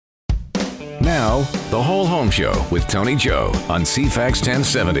Now, The Whole Home Show with Tony Joe on CFAX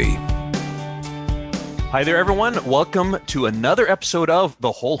 1070. Hi there, everyone. Welcome to another episode of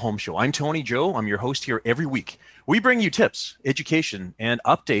The Whole Home Show. I'm Tony Joe. I'm your host here every week. We bring you tips, education, and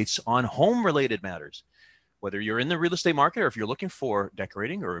updates on home-related matters. Whether you're in the real estate market or if you're looking for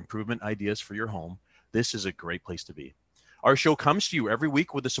decorating or improvement ideas for your home, this is a great place to be. Our show comes to you every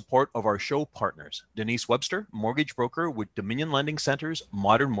week with the support of our show partners: Denise Webster, mortgage broker with Dominion Lending Center's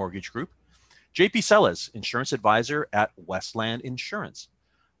Modern Mortgage Group; JP Sellers, insurance advisor at Westland Insurance;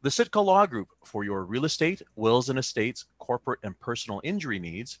 the Sitka Law Group for your real estate, wills and estates, corporate and personal injury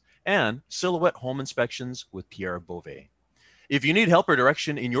needs; and Silhouette Home Inspections with Pierre Beauvais. If you need help or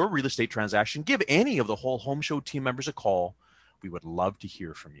direction in your real estate transaction, give any of the Whole Home Show team members a call. We would love to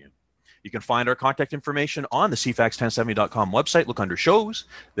hear from you. You can find our contact information on the CFAX1070.com website. Look under shows.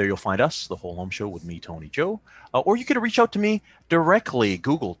 There you'll find us, The Whole Home Show with me, Tony Joe. Or you can reach out to me directly.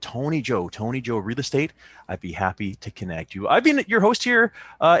 Google Tony Joe Real Estate. I'd be happy to connect you. I've been your host here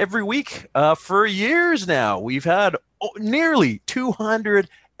every week for years now. We've had nearly 200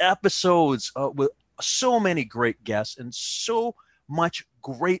 episodes with so many great guests and so much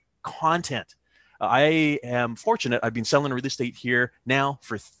great content. I am fortunate. I've been selling real estate here now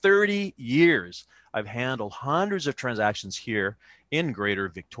for 30 years. I've handled hundreds of transactions here in Greater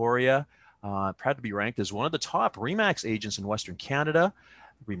Victoria. Proud to be ranked as one of the top RE/MAX agents in Western Canada.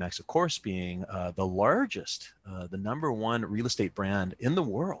 RE/MAX, of course, being the largest, the number one real estate brand in the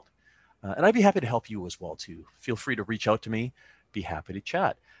world. And I'd be happy to help you as well, too. Feel free to reach out to me. Be happy to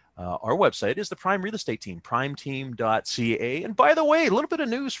chat. Our website is the Prime Real Estate Team, primeteam.ca. And by the way, a little bit of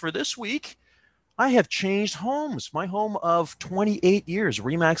news for this week. I have changed homes. My home of 28 years,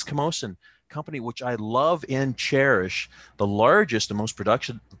 RE/MAX Camosun company, which I love and cherish, the largest and most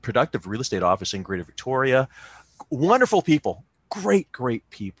productive real estate office in Greater Victoria. Wonderful people, great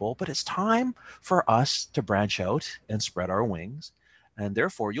people. But it's time for us to branch out and spread our wings. And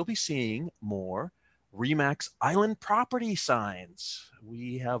therefore, you'll be seeing more RE/MAX Island property signs.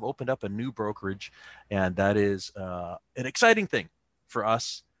 We have opened up a new brokerage, and that is an exciting thing for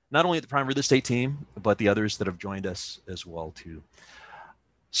us. Not only the Prime Real Estate Team, but the others that have joined us as well, too.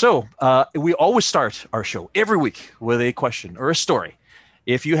 So we always start our show every week with a question or a story.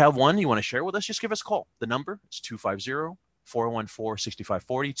 If you have one you want to share with us, just give us a call. The number is 250-414-6540,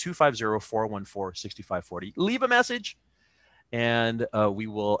 250-414-6540. Leave a message, and we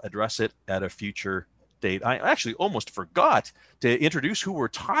will address it at a future date. I actually almost forgot to introduce who we're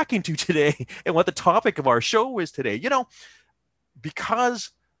talking to today and what the topic of our show is today. You know, because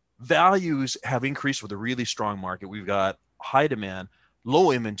values have increased with a really strong market. We've got high demand, low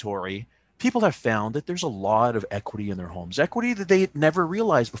inventory. People have found that there's a lot of equity in their homes, equity that they never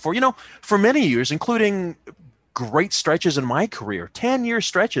realized before. You know, for many years, including great stretches in my career, 10-year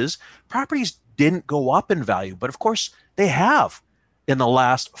stretches, properties didn't go up in value. But of course, they have in the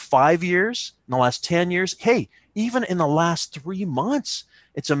last 5 years, in the last 10 years. Hey, even in the last 3 months,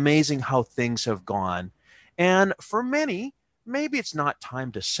 it's amazing how things have gone. And for many, maybe it's not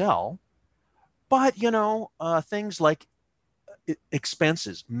time to sell, but, you know, things like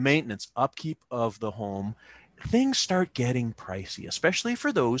expenses, maintenance, upkeep of the home, things start getting pricey, especially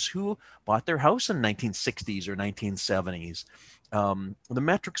for those who bought their house in 1960s or 1970s. The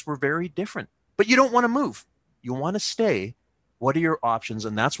metrics were very different, but you don't want to move. You want to stay. What are your options?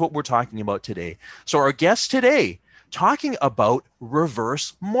 And that's what we're talking about today. So our guest today, talking about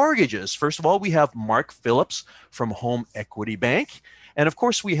reverse mortgages. First of all, we have Mark Phillips from Home Equity Bank. And of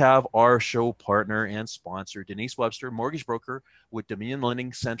course, we have our show partner and sponsor, Denise Webster, mortgage broker with Dominion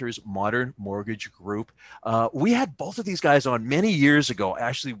Lending Center's Modern Mortgage Group. We had both of these guys on many years ago,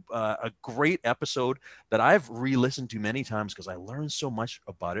 actually a great episode that I've re-listened to many times because I learned so much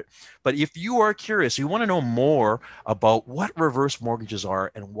about it. But if you are curious, you want to know more about what reverse mortgages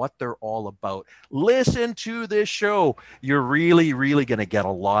are and what they're all about, listen to this show. You're really going to get a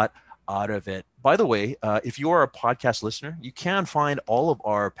lot out of it. By the way, if you are a podcast listener, you can find all of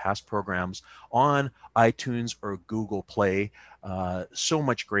our past programs on iTunes or Google Play. So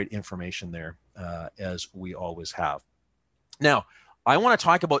much great information there, as we always have. Now, I want to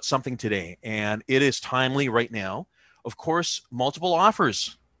talk about something today, and it is timely right now. Of course, multiple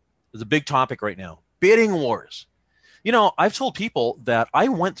offers is a big topic right now. Bidding wars. You know, I've told people that I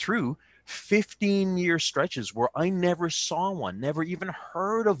went through 15-year stretches where I never saw one, never even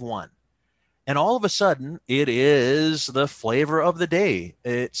heard of one. And all of a sudden, it is the flavor of the day.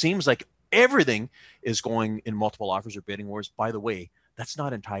 It seems like everything is going in multiple offers or bidding wars. By the way, that's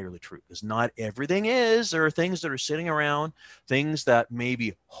not entirely true, because not everything is. There are things that are sitting around, things that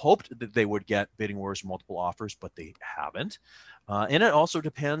maybe hoped that they would get bidding wars, multiple offers, but they haven't. And it also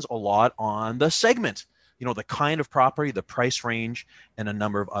depends a lot on the segment, the kind of property, the price range, and a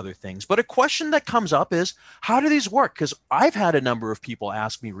number of other things. But a question that comes up is, how do these work? Because I've had a number of people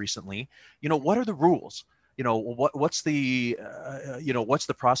ask me recently, what are the rules? What's the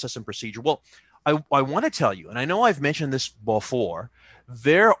process and procedure? Well, I want to tell you, and I know I've mentioned this before,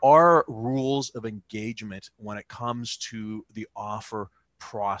 there are rules of engagement when it comes to the offer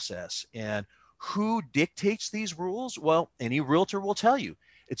process. And who dictates these rules? Well, any realtor will tell you.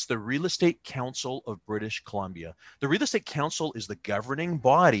 It's the Real Estate Council of British Columbia. The Real Estate Council is the governing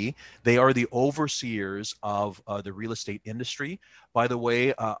body. They are the overseers of the real estate industry. By the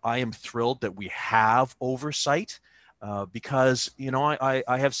way, I am thrilled that we have oversight because,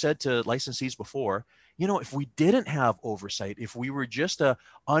 I have said to licensees before, if we didn't have oversight, if we were just a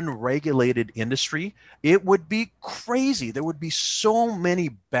unregulated industry, it would be crazy. There would be so many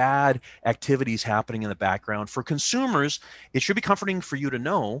bad activities happening in the background. For consumers, it should be comforting for you to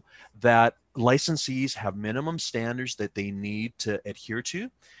know that licensees have minimum standards that they need to adhere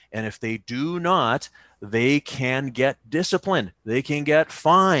to. And if they do not, they can get disciplined. They can get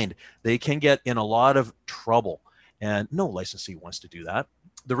fined. They can get in a lot of trouble. And no licensee wants to do that.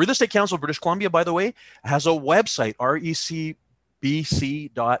 The Real Estate Council of British Columbia, by the way, has a website, recbc.ca,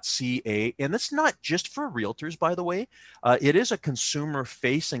 and it's not just for realtors, by the way. It is a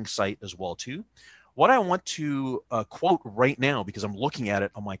consumer-facing site as well, too. What I want to quote right now, because I'm looking at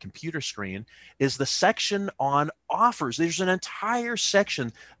it on my computer screen, is the section on offers. There's an entire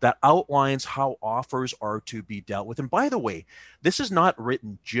section that outlines how offers are to be dealt with. And by the way, this is not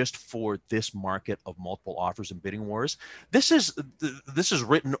written just for this market of multiple offers and bidding wars. This is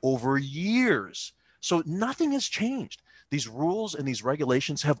written over years. So nothing has changed. These rules and these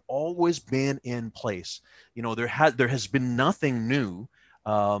regulations have always been in place. There has been nothing new.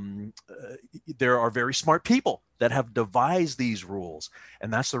 There are very smart people that have devised these rules,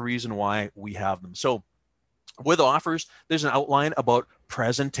 and that's the reason why we have them. So with offers, there's an outline about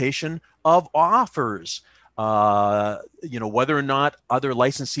presentation of offers, whether or not other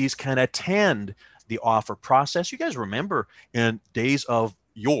licensees can attend the offer process. You guys remember in days of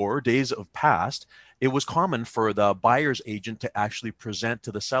past, it was common for the buyer's agent to actually present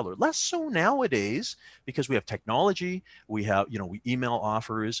to the seller. Less so nowadays because we have technology, we have, we email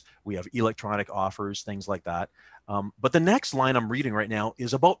offers, we have electronic offers, things like that. But the next line I'm reading right now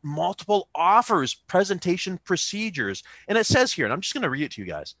is about multiple offers, presentation procedures. And it says here, and I'm just going to read it to you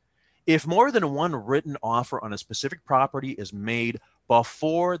guys. If more than one written offer on a specific property is made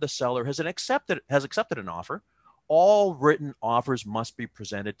before the seller has accepted an offer, all written offers must be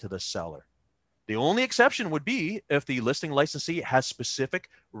presented to the seller. The only exception would be if the listing licensee has specific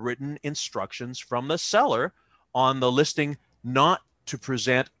written instructions from the seller on the listing not to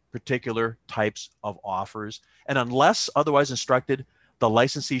present particular types of offers. And unless otherwise instructed, the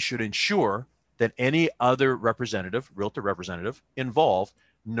licensee should ensure that any other realtor representative involved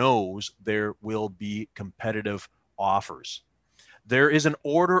knows there will be competitive offers. There is an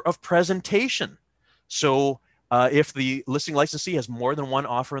order of presentation. So if the listing licensee has more than one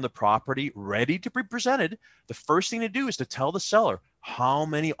offer on the property ready to be presented, the first thing to do is to tell the seller how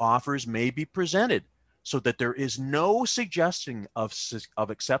many offers may be presented so that there is no suggestion of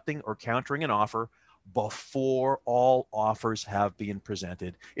accepting or countering an offer before all offers have been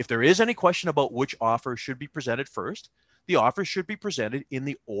presented. If there is any question about which offer should be presented first, the offers should be presented in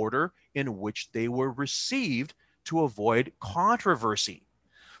the order in which they were received to avoid controversy.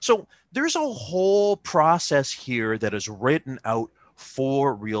 So there's a whole process here that is written out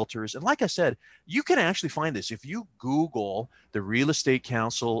for realtors. And like I said, you can actually find this. If you Google the Real Estate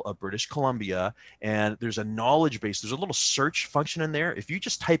Council of British Columbia, and there's a knowledge base, there's a little search function in there. If you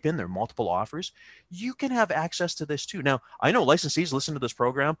just type in there multiple offers, you can have access to this too. Now, I know licensees listen to this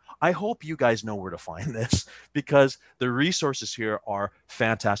program. I hope you guys know where to find this because the resources here are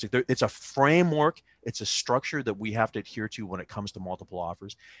fantastic. It's a framework. It's a structure that we have to adhere to when it comes to multiple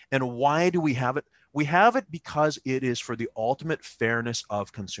offers. And why do we have it? We have it because it is for the ultimate fairness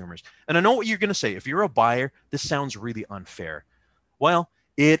of consumers. And I know what you're going to say. If you're a buyer, this sounds really unfair. Well,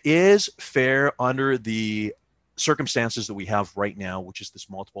 it is fair under the circumstances that we have right now, which is this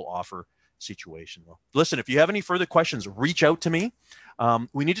multiple offer situation. Well, listen, if you have any further questions, reach out to me.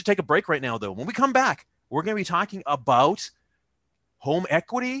 We need to take a break right now, though. When we come back, we're going to be talking about home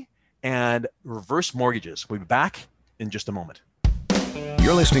equity and reverse mortgages. We'll be back in just a moment.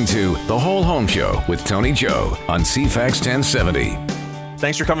 You're listening to The Whole Home Show with Tony Joe on CFAX 1070.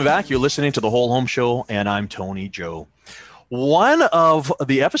 Thanks for coming back. You're listening to The Whole Home Show, and I'm Tony Joe. One of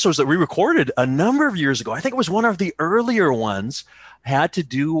the episodes that we recorded a number of years ago, I think it was one of the earlier ones, had to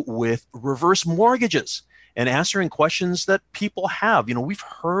do with reverse mortgages. and answering questions that people have. We've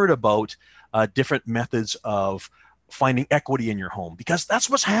heard about different methods of finding equity in your home, because that's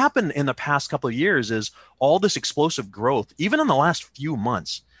what's happened in the past couple of years. Is all this explosive growth, even in the last few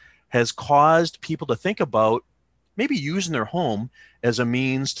months, has caused people to think about maybe using their home as a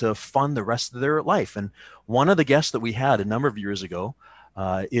means to fund the rest of their life. And one of the guests that we had a number of years ago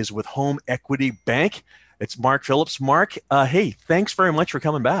is with Home Equity Bank. It's Mark Phillips. Mark, hey, thanks very much for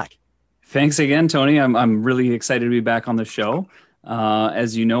coming back. Thanks again, Tony. I'm really excited to be back on the show.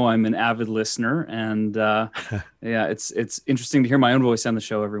 As you know, I'm an avid listener, and yeah, it's interesting to hear my own voice on the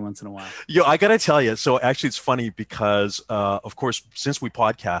show every once in a while. I got to tell you, so actually it's funny because, of course, since we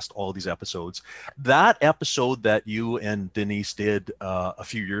podcast all these episodes, that episode that you and Denise did a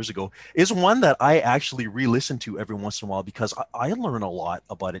few years ago is one that I actually re-listen to every once in a while, because I learn a lot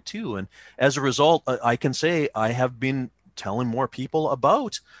about it too. And as a result, I can say I have been telling more people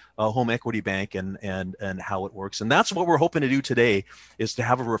about Home Equity Bank and how it works. And that's what we're hoping to do today, is to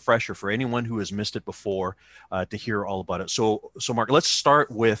have a refresher for anyone who has missed it before, to hear all about it. So Mark, let's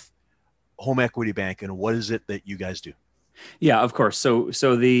start with Home Equity Bank and what is it that you guys do? Yeah, of course. So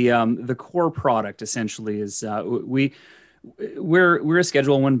the core product essentially is we're a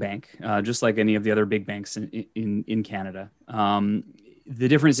Schedule I bank, just like any of the other big banks in Canada. The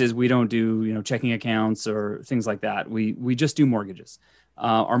difference is we don't do checking accounts or things like that. We just do mortgages.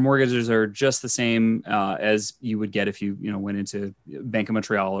 Our mortgages are just the same as you would get if you went into Bank of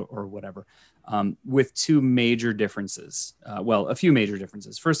Montreal or whatever, with two major differences. A few major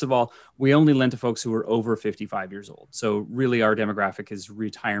differences. First of all, we only lend to folks who are over 55 years old. So really our demographic is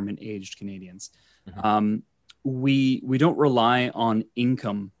retirement aged Canadians. Mm-hmm. We don't rely on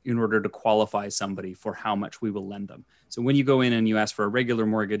income in order to qualify somebody for how much we will lend them. So when you go in and you ask for a regular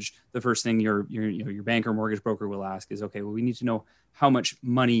mortgage, the first thing your bank or mortgage broker will ask is, okay, well, we need to know how much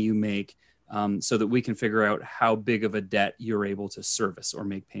money you make, so that we can figure out how big of a debt you're able to service or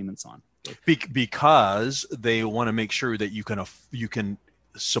make payments on. Because they want to make sure that you can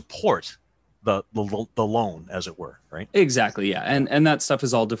support the loan, as it were, right? Exactly, yeah, and that stuff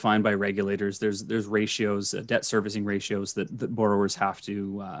is all defined by regulators. There's ratios, debt servicing ratios that borrowers have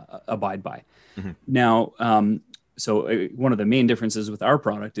to abide by. Mm-hmm. Now, so one of the main differences with our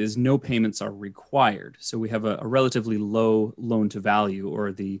product is no payments are required. So we have a relatively low loan to value,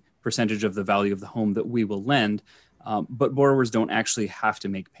 or the percentage of the value of the home that we will lend, but borrowers don't actually have to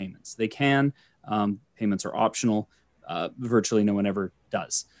make payments. They can. Payments are optional. Virtually no one ever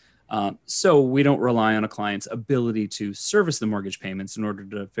does. So we don't rely on a client's ability to service the mortgage payments in order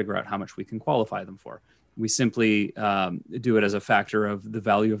to figure out how much we can qualify them for. We simply do it as a factor of the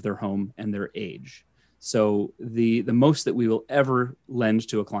value of their home and their age. So the most that we will ever lend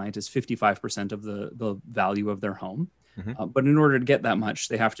to a client is 55% of the value of their home. Mm-hmm. But in order to get that much,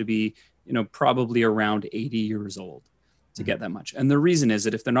 they have to be, probably around 80 years old to get that much. And the reason is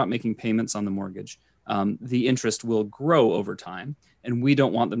that if they're not making payments on the mortgage, the interest will grow over time, and we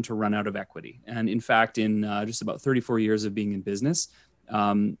don't want them to run out of equity. And in fact, in just about 34 years of being in business,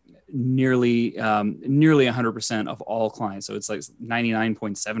 nearly 100% of all clients, so it's like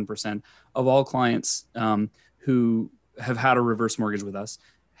 99.7% of all clients who have had a reverse mortgage with us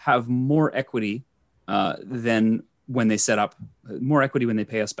have more equity than when they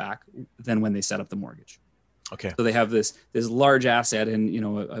pay us back than when they set up the mortgage. Okay. So they have this large asset in,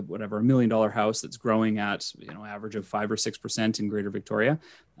 a $1 million house that's growing at, average of 5 or 6% in Greater Victoria.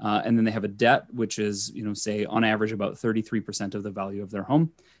 And then they have a debt, which is, say on average about 33% of the value of their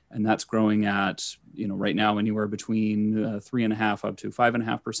home. And that's growing at, right now anywhere between 3.5% up to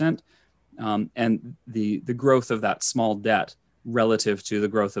 5.5%. And the growth of that small debt relative to the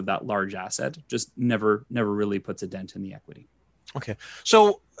growth of that large asset just never really puts a dent in the equity. Okay.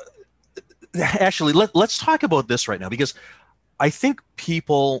 So actually, let's talk about this right now, because I think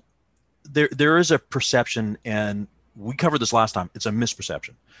people, there is a perception, and we covered this last time, it's a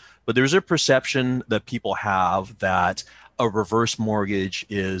misperception, but there's a perception that people have that a reverse mortgage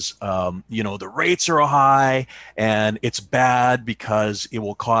is, the rates are high and it's bad because it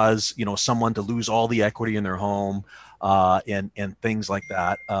will cause, someone to lose all the equity in their home, and things like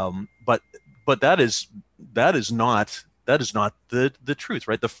that. But that is not the truth,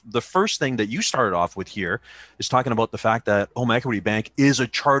 right? The first thing that you started off with here is talking about the fact that Home Equity Bank is a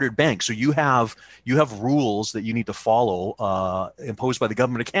chartered bank. So you have rules that you need to follow, imposed by the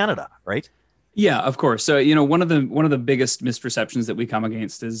government of Canada, right? Yeah, of course. So, one of the biggest misperceptions that we come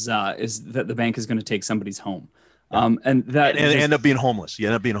against is that the bank is going to take somebody's home. And that and end up being homeless. You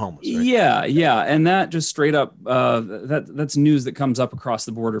end up being homeless. Right? Yeah, and that just straight up that's news that comes up across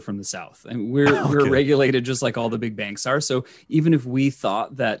the border from the south, and we're regulated just like all the big banks are. So even if we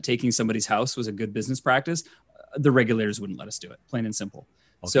thought that taking somebody's house was a good business practice, the regulators wouldn't let us do it, plain and simple.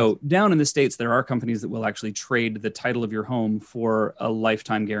 Okay. So down in the States, there are companies that will actually trade the title of your home for a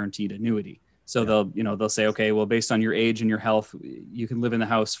lifetime guaranteed annuity. So they'll say, okay, well, based on your age and your health, you can live in the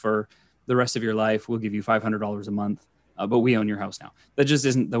house for the rest of your life. We'll give you $500 a month, but we own your house now. That just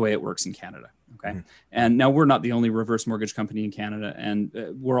isn't the way it works in Canada. Okay. Mm-hmm. And now we're not the only reverse mortgage company in Canada, and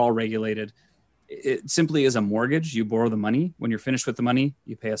we're all regulated. It simply is a mortgage. You borrow the money. When you're finished with the money,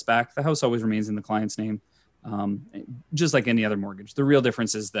 you pay us back. The house always remains in the client's name, just like any other mortgage. The real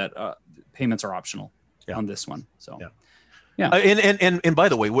difference is that payments are optional on this one. So. Yeah. And by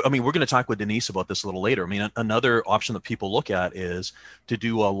the way, I mean, we're going to talk with Denise about this a little later. I mean, another option that people look at is to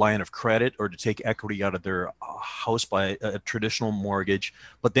do a line of credit or to take equity out of their house by a traditional mortgage,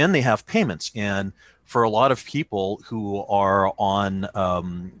 but then they have payments. And for a lot of people who are on,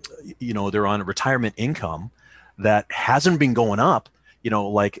 they're on retirement income that hasn't been going up,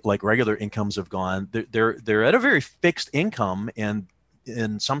 like regular incomes have gone, they're at a very fixed income, and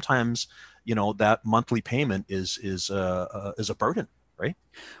sometimes that monthly payment is a burden, right?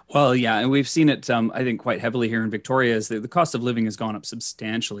 Well, yeah, and we've seen it, I think, quite heavily here in Victoria. Is the cost of living has gone up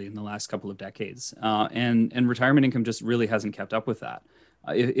substantially in the last couple of decades, and retirement income just really hasn't kept up with that.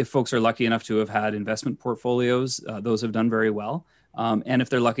 If folks are lucky enough to have had investment portfolios, those have done very well, and if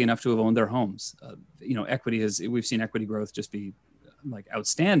they're lucky enough to have owned their homes, we've seen equity growth just be like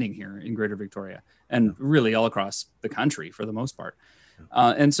outstanding here in Greater Victoria, and really all across the country for the most part.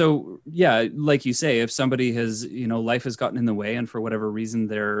 And so, yeah, like you say, if somebody has, life has gotten in the way, and for whatever reason,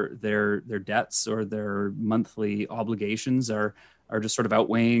 their debts or their monthly obligations are just sort of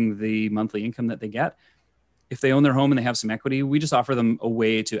outweighing the monthly income that they get. If they own their home and they have some equity, we just offer them a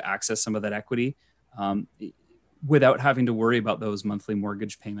way to access some of that equity without having to worry about those monthly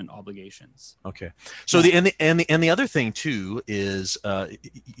mortgage payment obligations. Okay. So the other thing too is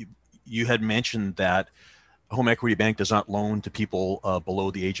you had mentioned that Home Equity Bank does not loan to people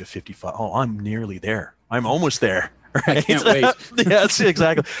below the age of 55. Oh, I'm nearly there. I'm almost there. Right? I can't wait. Yes,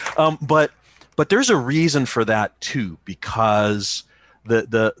 exactly. But there's a reason for that too, because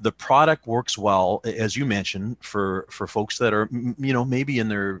the product works well, as you mentioned, for folks that are maybe in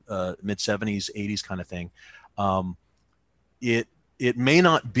their mid 70s, 80s kind of thing. It may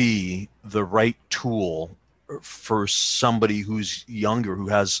not be the right tool for somebody who's younger, who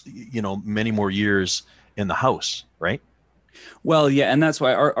has many more years in the house, right? Well, yeah, and that's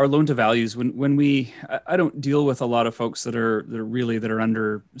why our loan to values, I don't deal with a lot of folks that are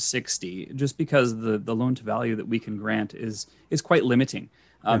under 60, just because the loan to value that we can grant is quite limiting.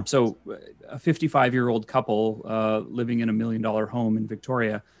 So a 55-year-old couple living in $1 million home in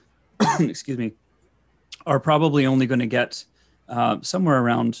Victoria, excuse me, are probably only going to get somewhere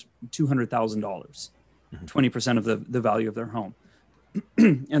around $200,000, 20% of the value of their home.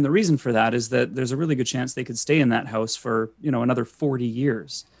 And the reason for that is that there's a really good chance they could stay in that house for, another 40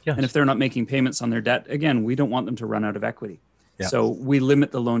 years. Yes. And if they're not making payments on their debt, again, we don't want them to run out of equity. Yeah. So we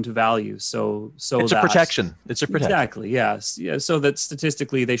limit the loan to value. So it's a protection. It's a protection. Exactly. Yes. Yeah. So that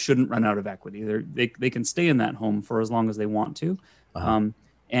statistically they shouldn't run out of equity. They can stay in that home for as long as they want to.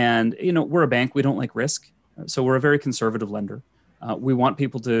 And we're a bank. We don't like risk. So we're a very conservative lender. We want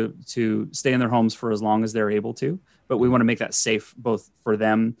people to stay in their homes for as long as they're able to, but we want to make that safe both for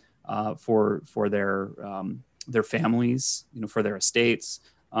them, for their families, for their estates,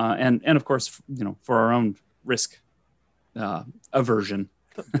 and of course, for our own risk aversion.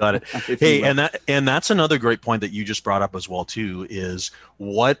 Got it. Hey, and that's another great point that you just brought up as well too, is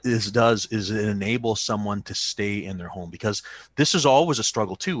what this does is it enables someone to stay in their home, because this is always a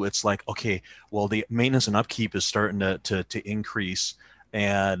struggle too. It's like, okay, well, the maintenance and upkeep is starting to increase,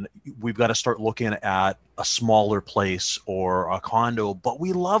 and we've got to start looking at a smaller place or a condo, but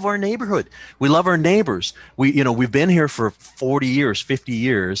we love our neighborhood. We love our neighbors. We've been here for 40 years, 50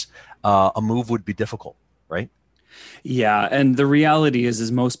 years. A move would be difficult, right? Yeah, and the reality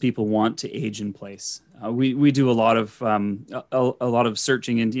is most people want to age in place. We do a lot of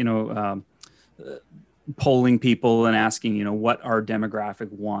searching and polling people and asking what our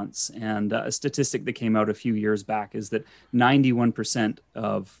demographic wants. And a statistic that came out a few years back is that 91%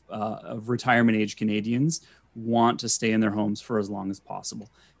 of retirement age Canadians want to stay in their homes for as long as possible.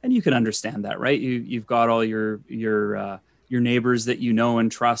 And you can understand that, right? You've got all your your neighbors that you know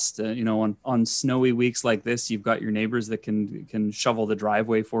and trust. On snowy weeks like this, you've got your neighbors that can shovel the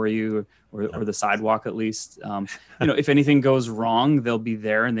driveway for you, or the sidewalk at least. If anything goes wrong, they'll be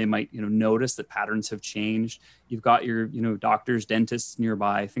there, and they might notice that patterns have changed. You've got your doctors, dentists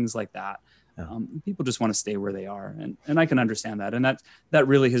nearby, things like that. People just want to stay where they are, and I can understand that, and that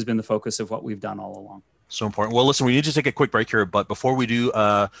really has been the focus of what we've done all along. So important. Well, listen, we need to take a quick break here, but before we do,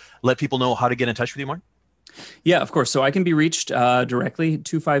 let people know how to get in touch with you, Mark. Yeah, of course. So I can be reached directly,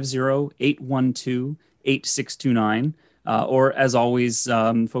 250-812-8629. Or as always,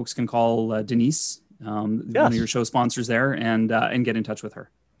 folks can call Denise, one of your show sponsors there, and get in touch with her.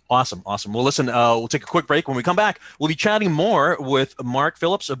 Awesome. Well, listen, we'll take a quick break. When we come back, we'll be chatting more with Mark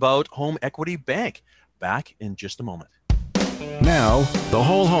Phillips about Home Equity Bank. Back in just a moment. Now, The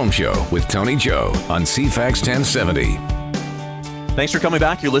Whole Home Show with Tony Joe on CFAX 1070. Thanks for coming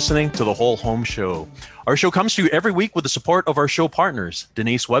back. You're listening to The Whole Home Show. Our show comes to you every week with the support of our show partners: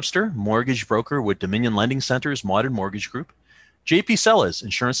 Denise Webster, mortgage broker with Dominion Lending Center's Modern Mortgage Group; JP Sellas,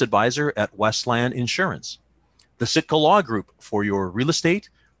 insurance advisor at Westland Insurance; the Sitka Law Group for your real estate,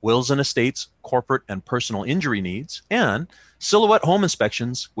 wills and estates, corporate and personal injury needs; and Silhouette Home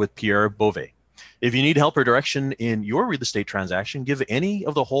Inspections with Pierre Beauvais. If you need help or direction in your real estate transaction, give any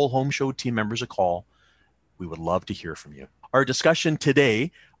of the Whole Home Show team members a call. We would love to hear from you. Our discussion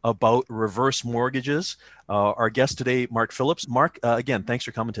today about reverse mortgages. Our guest today, Mark Phillips. Mark, again, thanks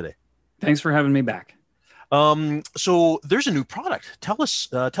for coming today. Thanks for having me back. So there's a new product. Tell us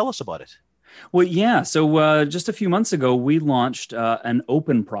about it. Well, yeah. So just a few months ago, we launched an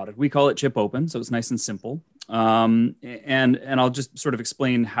open product. We call it Chip Open, so it's nice and simple. And I'll just sort of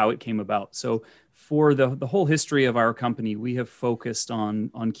explain how it came about. So for the whole history of our company, we have focused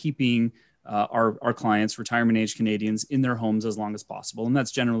on keeping our clients, retirement age Canadians, in their homes as long as possible. And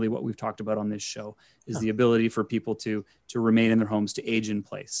that's generally what we've talked about on this show, is the ability for people to remain in their homes, to age in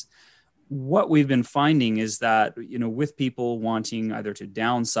place. What we've been finding is that, with people wanting either to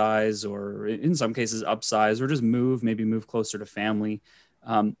downsize, or in some cases upsize, or just maybe move closer to family,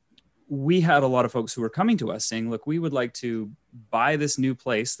 we had a lot of folks who were coming to us saying, look, we would like to buy this new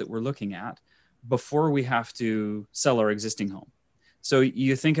place that we're looking at before we have to sell our existing home. So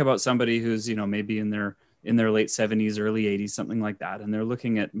you think about somebody who's, maybe in their late 70s, early 80s, something like that, and they're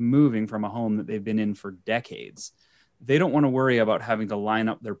looking at moving from a home that they've been in for decades. They don't want to worry about having to line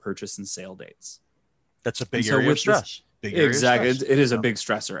up their purchase and sale dates. That's a big area of stress. Exactly. It is a big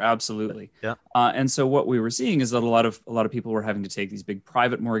stressor. Absolutely. Yeah. And so what we were seeing is that a lot of people were having to take these big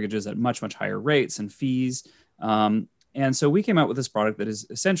private mortgages at much, much higher rates and fees. And so we came out with this product that is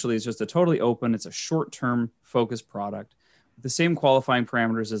essentially just a totally open, it's a short-term focused product, the same qualifying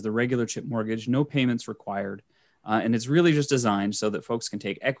parameters as the regular chip mortgage, no payments required. And it's really just designed so that folks can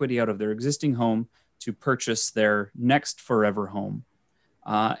take equity out of their existing home to purchase their next forever home,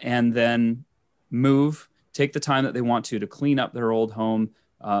 and then take the time that they want to clean up their old home,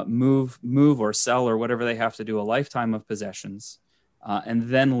 move or sell or whatever they have to do, a lifetime of possessions, and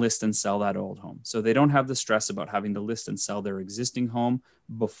then list and sell that old home. So they don't have the stress about having to list and sell their existing home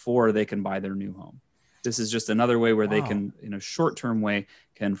before they can buy their new home. This is just another way where they can, in a short-term way,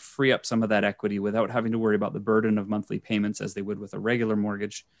 can free up some of that equity without having to worry about the burden of monthly payments as they would with a regular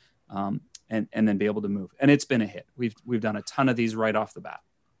mortgage, and then be able to move. And it's been a hit. We've done a ton of these right off the bat.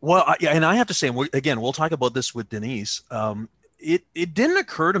 Well, and I have to say, again, we'll talk about this with Denise. It didn't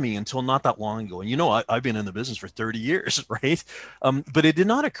occur to me until not that long ago. And I've been in the business for 30 years, right? But it did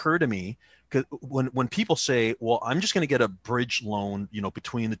not occur to me, because when people say, well, I'm just going to get a bridge loan,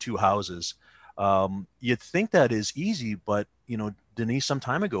 between the two houses, you'd think that is easy. But, Denise some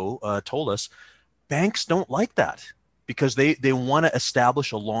time ago told us banks don't like that, because they want to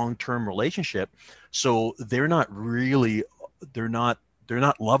establish a long-term relationship. So they're not loving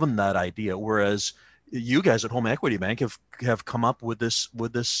that idea. Whereas you guys at Home Equity Bank have come up with this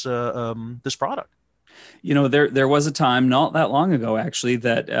product. There was a time not that long ago, actually,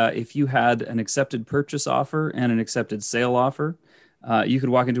 that if you had an accepted purchase offer and an accepted sale offer, you could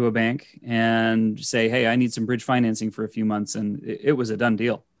walk into a bank and say, hey, I need some bridge financing for a few months. And it was a done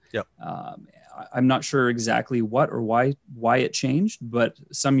deal. Yep. I'm not sure exactly what or why it changed, but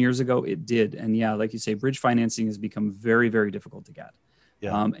some years ago it did. And yeah, like you say, bridge financing has become very, very difficult to get.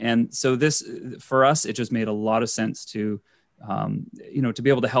 Yeah. And so this, for us, it just made a lot of sense to be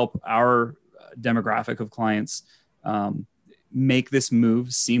able to help our demographic of clients make this move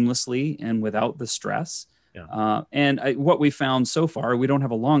seamlessly and without the stress. Yeah. What we found so far, we don't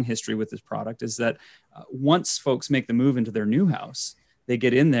have a long history with this product, is that once folks make the move into their new house, they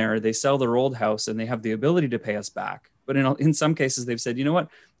get in there, they sell their old house, and they have the ability to pay us back. But in some cases, they've said, you know what,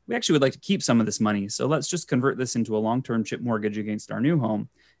 we actually would like to keep some of this money. So let's just convert this into a long-term chip mortgage against our new home.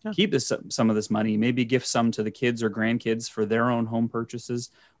 Yeah. Keep some of this money, maybe gift some to the kids or grandkids for their own home purchases,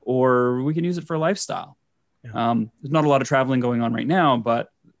 or we can use it for lifestyle. Yeah. There's not a lot of traveling going on right now,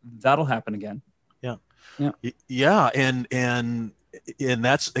 but that'll happen again. Yeah. Yeah. Yeah. And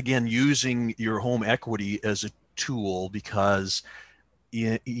that's, again, using your home equity as a tool, because,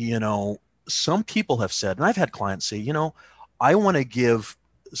 you know, some people have said, and I've had clients say, you know, I want to give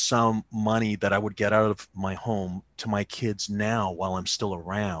some money that I would get out of my home to my kids now while I'm still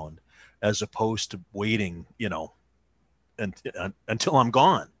around, as opposed to waiting, you know, until I'm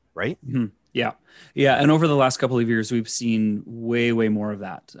gone. Right. Mm-hmm. Yeah. Yeah. And over the last couple of years, we've seen way more of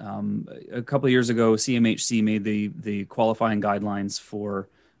that. A couple of years ago, CMHC made the qualifying guidelines for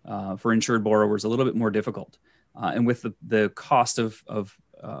insured borrowers a little bit more difficult. And with the cost of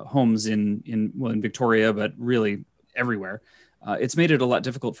homes in Victoria, but really everywhere, it's made it a lot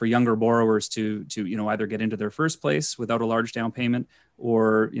difficult for younger borrowers to you know, either get into their first place without a large down payment,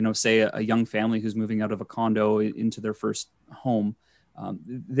 or, you know, say a young family who's moving out of a condo into their first home.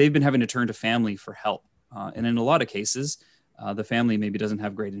 They've been having to turn to family for help. And in a lot of cases, the family maybe doesn't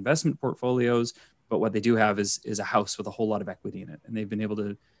have great investment portfolios, but what they do have is a house with a whole lot of equity in it. And they've been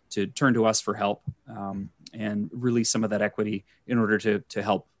able to turn to us for help and release some of that equity in order to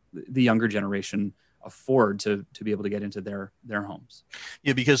help the younger generation afford to be able to get into their homes.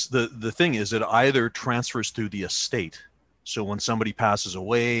 Yeah, because the thing is, it either transfers through the estate. So when somebody passes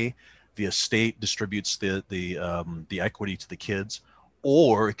away, the estate distributes the equity to the kids,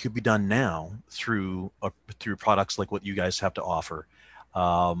 or it could be done now through products like what you guys have to offer,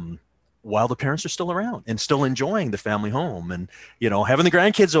 while the parents are still around and still enjoying the family home, and, you know, having the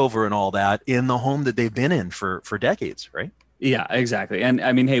grandkids over and all that in the home that they've been in for decades, right? Yeah, exactly. And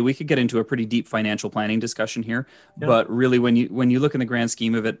I mean, hey, we could get into a pretty deep financial planning discussion here, but really when you look in the grand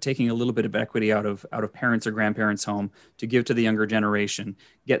scheme of it, taking a little bit of equity out of parents or grandparents' home to give to the younger generation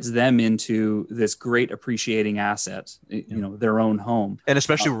gets them into this great appreciating asset, you know, their own home. And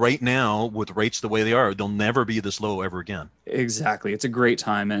especially right now with rates the way they are, they'll never be this low ever again. Exactly. It's a great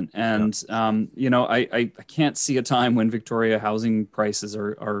time. And you know, I can't see a time when Victoria housing prices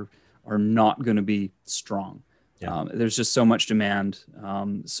are not going to be strong. Yeah. There's just so much demand,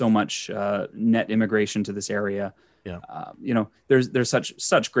 so much net immigration to this area. Yeah. You know, there's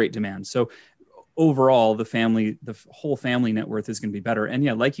such great demand. So overall, the whole family net worth is going to be better. And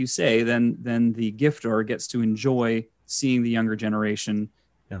yeah, like you say, then the giftor gets to enjoy seeing the younger generation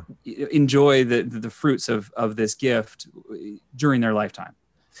enjoy the fruits of this gift during their lifetime.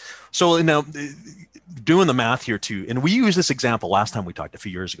 So now, doing the math here too, and we used this example last time we talked a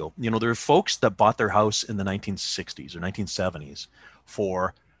few years ago. You know, there are folks that bought their house in the 1960s or 1970s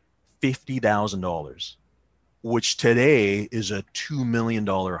for $50,000, which today is a $2 million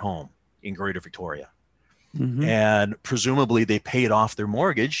home in Greater Victoria. Mm-hmm. And presumably they paid off their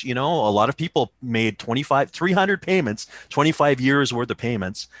mortgage. You know, a lot of people made 300 payments, 25 years worth of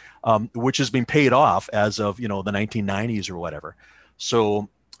payments, which has been paid off as of, you know, the 1990s or whatever. So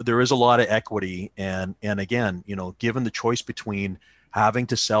there is a lot of equity. And again, you know, given the choice between having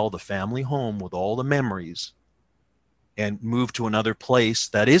to sell the family home with all the memories and move to another place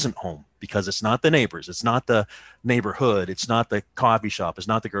that isn't home, because it's not the neighbors, it's not the neighborhood, it's not the coffee shop, it's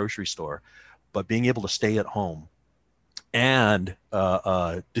not the grocery store, but being able to stay at home and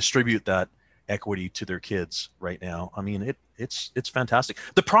distribute that equity to their kids right now. I mean, it's fantastic.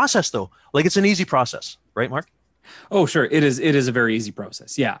 The process though, like, it's an easy process, right, Mark? Oh, sure. It is a very easy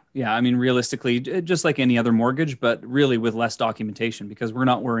process. Yeah. Yeah. I mean, realistically, just like any other mortgage, but really with less documentation, because we're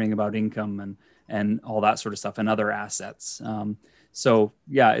not worrying about income and all that sort of stuff and other assets. So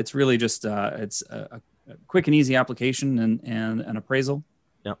yeah, it's really just, it's a quick and easy application and an appraisal.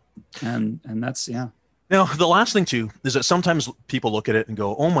 Yeah. And that's, yeah. Now, the last thing too, is that sometimes people look at it and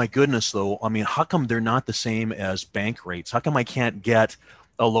go, oh my goodness, though, I mean, how come they're not the same as bank rates? How come I can't get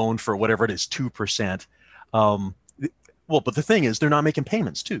a loan for whatever it is, 2%? Well, but the thing is, they're not making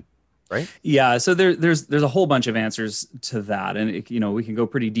payments too, right? Yeah. So there's a whole bunch of answers to that. And, you know, we can go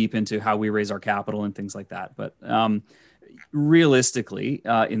pretty deep into how we raise our capital and things like that. But realistically,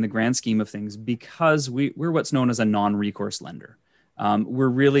 in the grand scheme of things, because we're what's known as a non-recourse lender, we're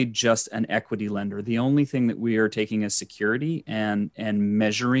really just an equity lender. The only thing that we are taking as security and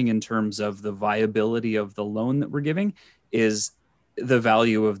measuring in terms of the viability of the loan that we're giving is the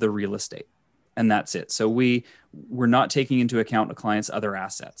value of the real estate. And that's it. So we're not taking into account a client's other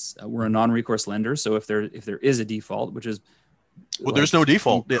assets. We're a non-recourse lender. So if there is a default, which is there's no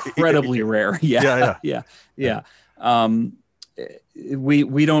default, incredibly rare. Yeah.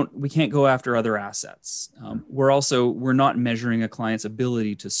 we can't go after other assets. We're not measuring a client's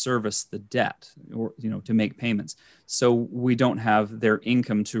ability to service the debt or, to make payments. So we don't have their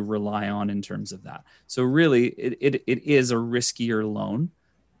income to rely on in terms of that. So really it is a riskier loan.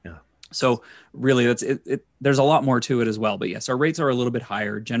 Yeah. So really there's a lot more to it as well. But yes, our rates are a little bit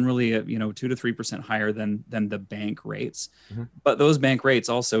higher, generally, 2 to 3% higher than the bank rates. Mm-hmm. But those bank rates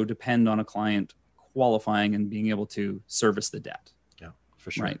also depend on a client qualifying and being able to service the debt. Yeah,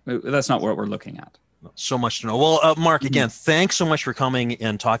 for sure. Right. That's not what we're looking at. So much to know. Well, Mark, again, thanks so much for coming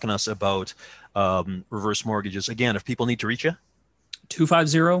and talking to us about reverse mortgages. Again, if people need to reach you,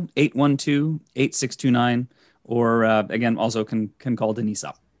 250-812-8629, or again, also can call Denise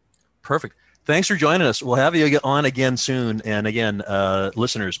up. Perfect. Thanks for joining us. We'll have you on again soon. And again,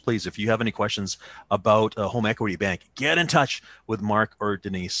 listeners, please, if you have any questions about Home Equity Bank, get in touch with Mark or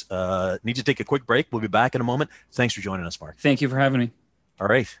Denise. Need to take a quick break. We'll be back in a moment. Thanks for joining us, Mark. Thank you for having me. All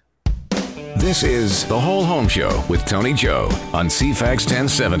right. This is The Whole Home Show with Tony Joe on CFAX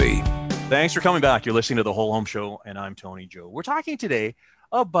 1070. Thanks for coming back. You're listening to The Whole Home Show, and I'm Tony Joe. We're talking today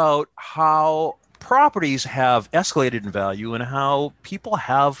about how properties have escalated in value and how people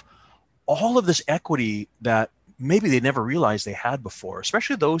have all of this equity that maybe they never realized they had before,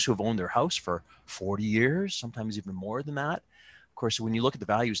 especially those who have owned their house for 40 years, sometimes even more than that. Of course, when you look at the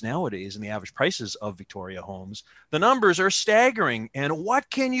values nowadays and the average prices of Victoria homes, the numbers are staggering. And what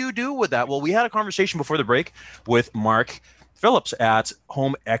can you do with that? Well, we had a conversation before the break with Mark Phillips at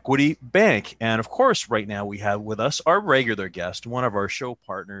Home Equity Bank. And of course, right now we have with us our regular guest, one of our show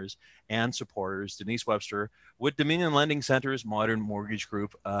partners and supporters, Denise Webster with Dominion Lending Center's Modern Mortgage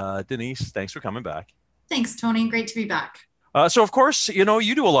Group. Denise, thanks for coming back. Thanks, Tony. Great to be back. So, of course, you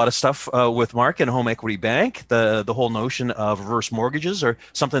do a lot of stuff with Mark and Home Equity Bank. The whole notion of reverse mortgages are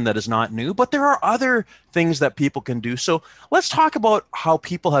something that is not new, but there are other things that people can do. So let's talk about how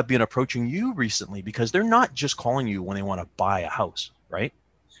people have been approaching you recently, because they're not just calling you when they want to buy a house, right?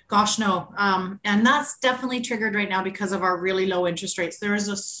 Gosh, no. And that's definitely triggered right now because of our really low interest rates. There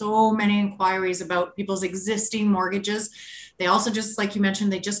is so many inquiries about people's existing mortgages. They also, just like you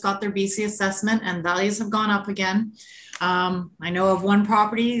mentioned, they just got their BC assessment and values have gone up again. I know of one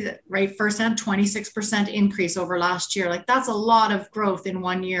property that right firsthand, 26% increase over last year. Like, that's a lot of growth in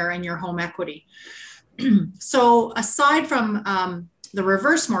 1 year in your home equity. So aside from the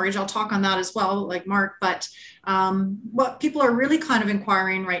reverse mortgage, I'll talk on that as well, like Mark, but what people are really kind of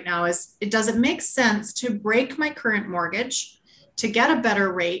inquiring right now is, does it make sense to break my current mortgage to get a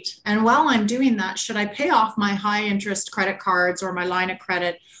better rate? And while I'm doing that, should I pay off my high interest credit cards or my line of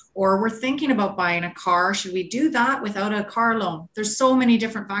credit? Or we're thinking about buying a car. Should we do that without a car loan? There's so many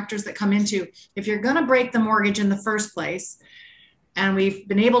different factors that come into, if you're going to break the mortgage in the first place, and we've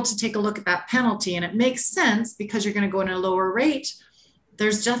been able to take a look at that penalty, and it makes sense because you're going to go in a lower rate,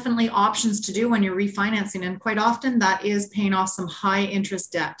 there's definitely options to do when you're refinancing. And quite often that is paying off some high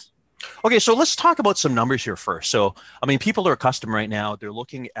interest debt. Okay, so let's talk about some numbers here first. So, I mean, people are accustomed right now, they're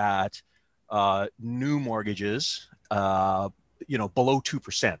looking at new mortgages, below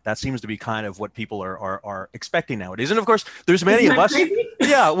 2%. That seems to be kind of what people are expecting nowadays. And of course, there's many of us. Crazy?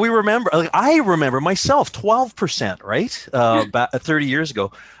 Yeah, we remember. Like, I remember myself, 12%, right? Back 30 years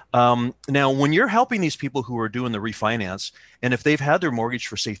ago. Now, when you're helping these people who are doing the refinance, and if they've had their mortgage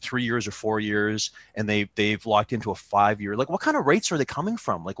for say 3 years or 4 years, and they've locked into a 5-year, like, what kind of rates are they coming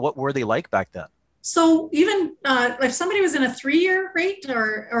from? Like, what were they like back then? So even if somebody was in a 3-year rate,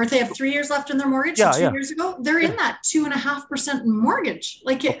 or if they have 3 years left in their mortgage, 2 years ago, they're in that 2.5% mortgage.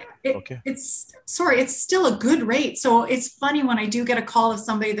 Like it's still a good rate. So it's funny when I do get a call of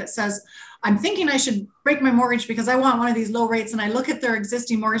somebody that says, I'm thinking I should break my mortgage because I want one of these low rates. And I look at their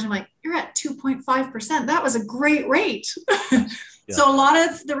existing mortgage, I'm like, you're at 2.5%. That was a great rate. Yeah. So a lot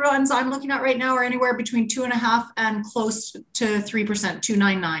of the ones I'm looking at right now are anywhere between 2.5% and close to 3%,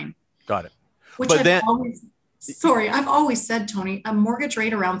 2.99. Got it. Which I've always said, Tony, a mortgage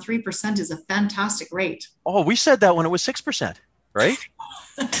rate around 3% is a fantastic rate. Oh, we said that when it was 6%, right?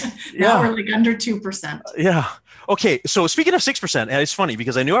 Now we're like under 2%. Yeah. Okay. So speaking of 6%, and it's funny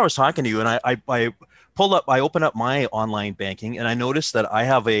because I knew I was talking to you, and I opened up my online banking, and I noticed that I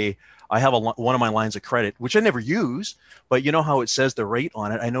have one of my lines of credit, which I never use, but you know how it says the rate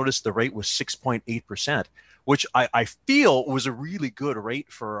on it. I noticed the rate was 6.8%, which I feel was a really good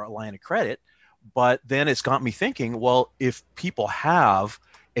rate for a line of credit. But then it's got me thinking, well, if people have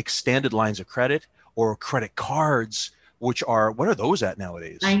extended lines of credit or credit cards, what are those at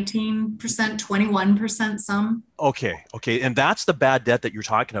nowadays? 19%, 21% some. Okay. And that's the bad debt that you're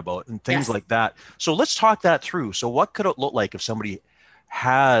talking about and things like that. So let's talk that through. So what could it look like if somebody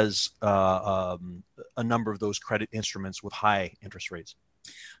has a number of those credit instruments with high interest rates?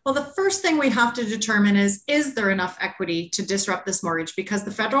 Well, the first thing we have to determine is there enough equity to disrupt this mortgage? Because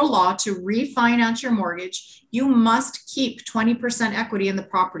the federal law, to refinance your mortgage, you must keep 20% equity in the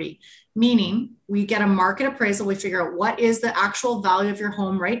property, meaning we get a market appraisal. We figure out what is the actual value of your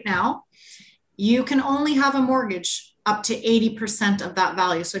home right now. You can only have a mortgage up to 80% of that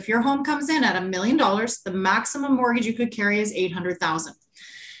value. So if your home comes in at $1 million, the maximum mortgage you could carry is $800,000.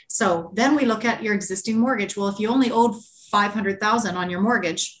 So then we look at your existing mortgage. Well, if you only owed $500,000 on your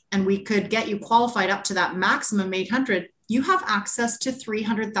mortgage and we could get you qualified up to that maximum 800, you have access to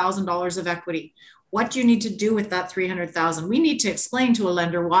 $300,000 of equity. What do you need to do with that 300,000? We need to explain to a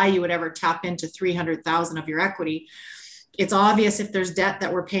lender why you would ever tap into 300,000 of your equity. It's obvious if there's debt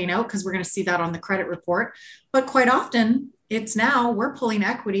that we're paying out, because we're going to see that on the credit report. But quite often it's now we're pulling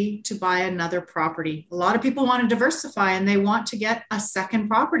equity to buy another property. A lot of people want to diversify and they want to get a second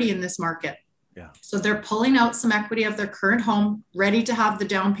property in this market. Yeah. So they're pulling out some equity of their current home, ready to have the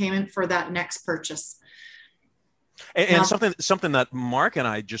down payment for that next purchase. And something that Mark and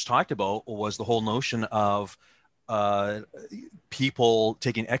I just talked about was the whole notion of people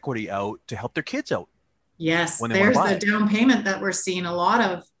taking equity out to help their kids out. Yes, there's the down payment that we're seeing a lot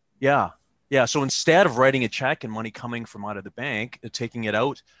of. Yeah. Yeah. So instead of writing a check and money coming from out of the bank, taking it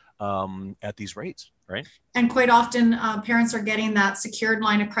out at these rates, right? And quite often parents are getting that secured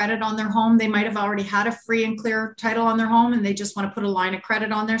line of credit on their home. They might have already had a free and clear title on their home and they just want to put a line of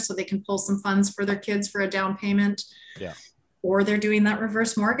credit on there so they can pull some funds for their kids for a down payment. Yeah. Or they're doing that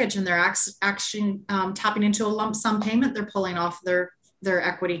reverse mortgage and they're actually tapping into a lump sum payment. They're pulling off their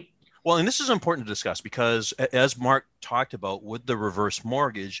equity. Well, and this is important to discuss because as Mark talked about with the reverse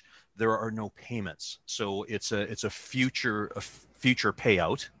mortgage, there are no payments. So it's a future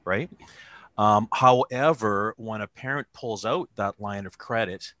payout, right? However, when a parent pulls out that line of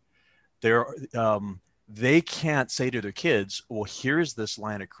credit, they can't say to their kids, well, here's this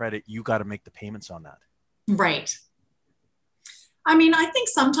line of credit. You got to make the payments on that. Right. I mean, I think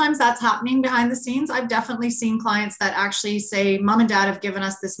sometimes that's happening behind the scenes. I've definitely seen clients that actually say, mom and dad have given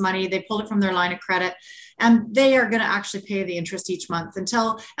us this money. They pulled it from their line of credit and they are going to actually pay the interest each month and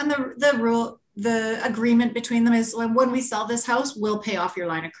the agreement between them is when we sell this house, we'll pay off your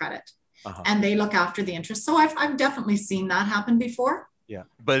line of credit. Uh-huh. And they look after the interest. So I've definitely seen that happen before. Yeah.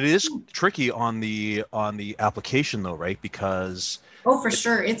 But it is tricky on the application though, right? Because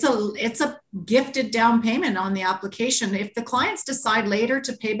sure. It's a gifted down payment on the application. If the clients decide later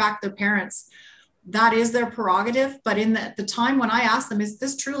to pay back their parents, that is their prerogative. But in the time when I ask them, is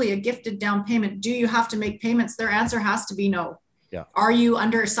this truly a gifted down payment? Do you have to make payments? Their answer has to be no. Yeah. Are you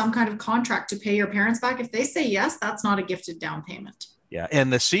under some kind of contract to pay your parents back? If they say yes, that's not a gifted down payment. Yeah.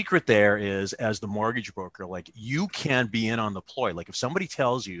 And the secret there is, as the mortgage broker, like you can be in on the ploy. Like if somebody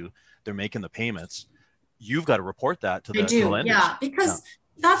tells you they're making the payments, you've got to report that to the lenders. Yeah, because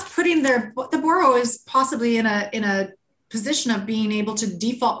that's putting the borrower is possibly in a position of being able to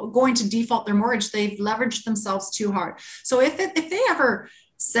default their mortgage. They've leveraged themselves too hard. So if they ever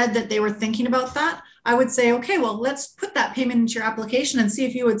said that they were thinking about that, I would say, okay, well, let's put that payment into your application and see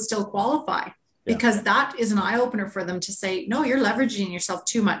if you would still qualify. Because that is an eye opener for them to say, no, you're leveraging yourself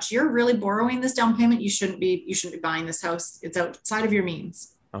too much. You're really borrowing this down payment. You shouldn't be buying this house. It's outside of your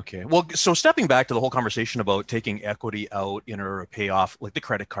means. Okay. Well, so stepping back to the whole conversation about taking equity out in order to pay off like the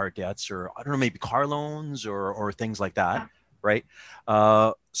credit card debts or I don't know, maybe car loans or things like that. Right.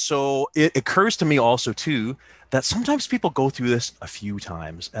 So it occurs to me also too, that sometimes people go through this a few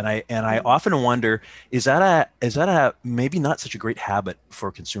times. And I often wonder, is that a maybe not such a great habit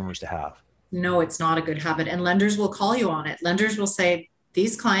for consumers to have? No, it's not a good habit. And lenders will call you on it. Lenders will say,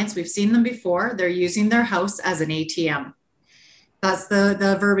 these clients, we've seen them before. They're using their house as an ATM. That's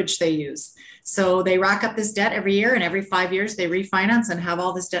the verbiage they use. So they rack up this debt every year and every 5 years they refinance and have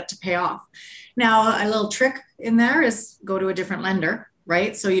all this debt to pay off. Now, a little trick in there is go to a different lender,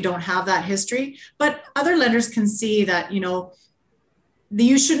 right? So you don't have that history, but other lenders can see that,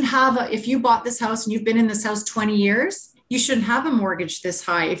 you shouldn't have, if you bought this house and you've been in this house 20 years, you shouldn't have a mortgage this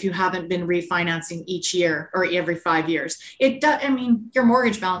high if you haven't been refinancing each year or every 5 years. Your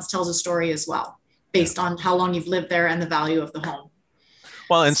mortgage balance tells a story as well, based on how long you've lived there and the value of the home.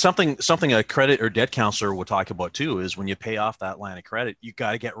 Well, and something a credit or debt counselor will talk about too is when you pay off that line of credit, you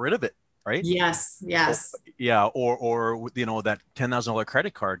got to get rid of it, right? Yes. Yeah. Or that $10,000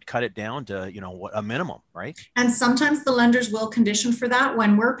 credit card, cut it down to, a minimum, right? And sometimes the lenders will condition for that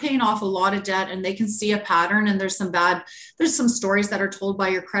when we're paying off a lot of debt and they can see a pattern and there's some stories that are told by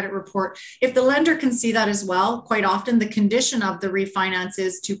your credit report. If the lender can see that as well, quite often the condition of the refinance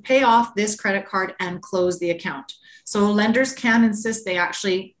is to pay off this credit card and close the account. So lenders can insist they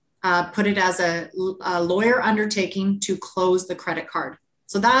actually put it as a lawyer undertaking to close the credit card.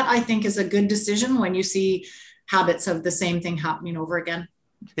 So that, I think, is a good decision when you see habits of the same thing happening over again.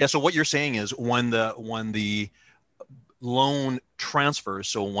 Yeah. So what you're saying is when the loan transfers,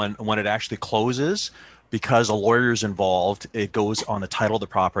 so when it actually closes, because a lawyer is involved, it goes on the title of the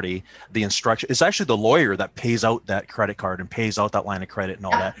property. The instruction, it's actually the lawyer that pays out that credit card and pays out that line of credit and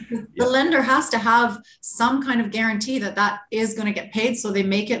all that. The lender has to have some kind of guarantee that that is going to get paid. So they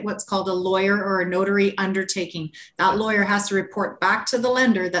make it what's called a lawyer or a notary undertaking. That lawyer has to report back to the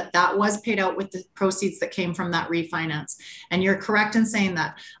lender that that was paid out with the proceeds that came from that refinance. And you're correct in saying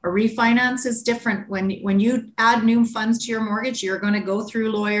that. A refinance is different. When you add new funds to your mortgage, you're going to go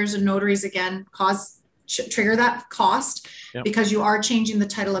through lawyers and notaries again, trigger that cost because you are changing the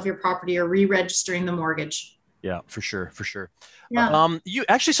title of your property or re-registering the mortgage. Yeah, for sure. Yeah. You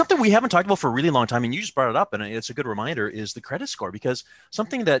actually, something we haven't talked about for a really long time, and you just brought it up, and it's a good reminder, is the credit score, because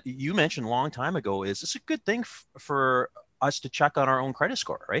something that you mentioned a long time ago is it's a good thing for us to check on our own credit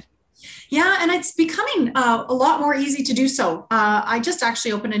score, right? Yeah, and it's becoming a lot more easy to do so. I just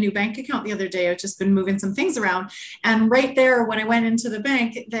actually opened a new bank account the other day. I've just been moving some things around. And right there, when I went into the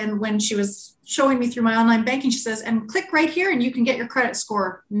bank, then when she was showing me through my online banking, she says, and click right here and you can get your credit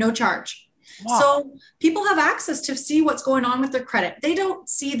score, no charge. Wow. So people have access to see what's going on with their credit. They don't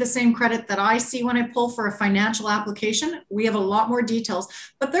see the same credit that I see when I pull for a financial application. We have a lot more details,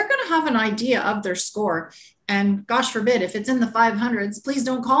 but they're going to have an idea of their score. And gosh forbid, if it's in the 500s, please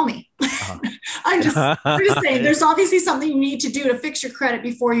don't call me. I'm just saying there's obviously something you need to do to fix your credit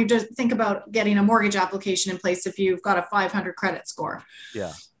before you just think about getting a mortgage application in place if you've got a 500 credit score.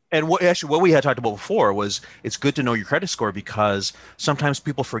 Yeah. And what we had talked about before was it's good to know your credit score, because sometimes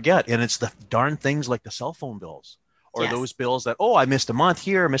people forget, and it's the darn things like the cell phone bills or those bills that, I missed a month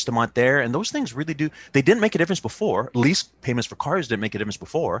here, missed a month there. And those things really do. They didn't make a difference before. At least payments for cars didn't make a difference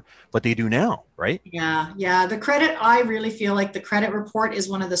before, but they do now, right? Yeah. The credit, I really feel like the credit report is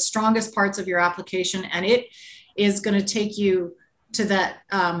one of the strongest parts of your application, and it is going to take you to that,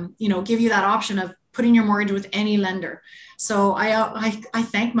 give you that option of putting your mortgage with any lender. So I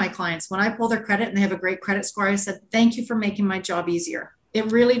thank my clients when I pull their credit and they have a great credit score. I said, thank you for making my job easier.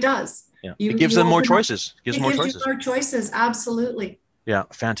 It really does. Yeah. It gives them more choices. It gives you more choices. Absolutely. Yeah.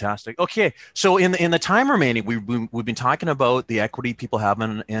 Fantastic. Okay. So in the time remaining, we've been talking about the equity people have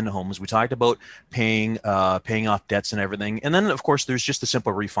in homes. We talked about paying off debts and everything. And then of course there's just a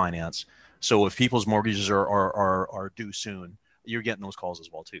simple refinance. So if people's mortgages are due soon, you're getting those calls as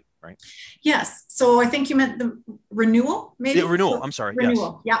well too, right? Yes. So I think you meant the renewal, maybe? Yeah, renewal. I'm sorry.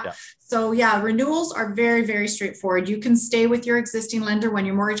 Renewal. Yes. Yeah. So renewals are very, very straightforward. You can stay with your existing lender when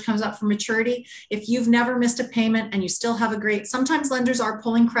your mortgage comes up for maturity. If you've never missed a payment and you still have sometimes lenders are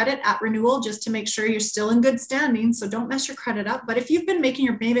pulling credit at renewal just to make sure you're still in good standing. So don't mess your credit up. But if you've been making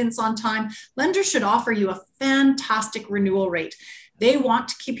your payments on time, lenders should offer you a fantastic renewal rate. They want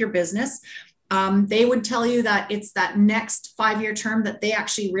to keep your business. They would tell you that it's that next 5-year term that they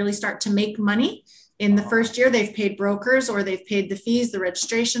actually really start to make money. In the first year, they've paid brokers or they've paid the fees, the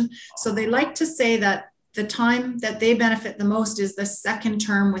registration. So they like to say that the time that they benefit the most is the second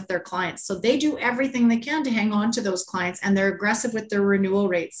term with their clients. So they do everything they can to hang on to those clients, and they're aggressive with their renewal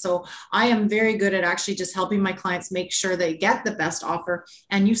rates. So I am very good at actually just helping my clients make sure they get the best offer,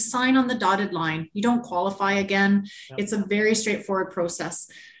 and you sign on the dotted line. You don't qualify again. Yep. It's a very straightforward process.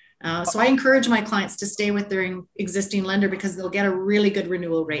 So I encourage my clients to stay with their existing lender because they'll get a really good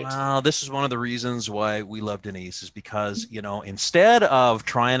renewal rate. Wow, this is one of the reasons why we love Denise, is because, instead of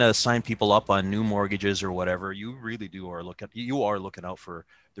trying to sign people up on new mortgages or whatever, you really are looking out for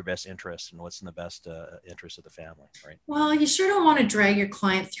their best interest and what's in the best interest of the family, right? Well, you sure don't want to drag your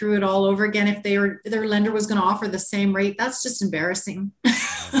client through it all over again if their lender was going to offer the same rate. That's just embarrassing.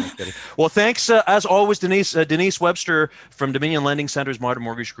 Well, thanks as always, Denise. Denise Webster from Dominion Lending Centers Modern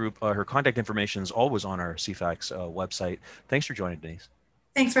Mortgage Group. Her contact information is always on our CFAX website. Thanks for joining, Denise.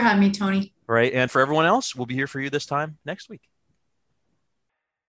 Thanks for having me, Tony. All right, and for everyone else, we'll be here for you this time next week.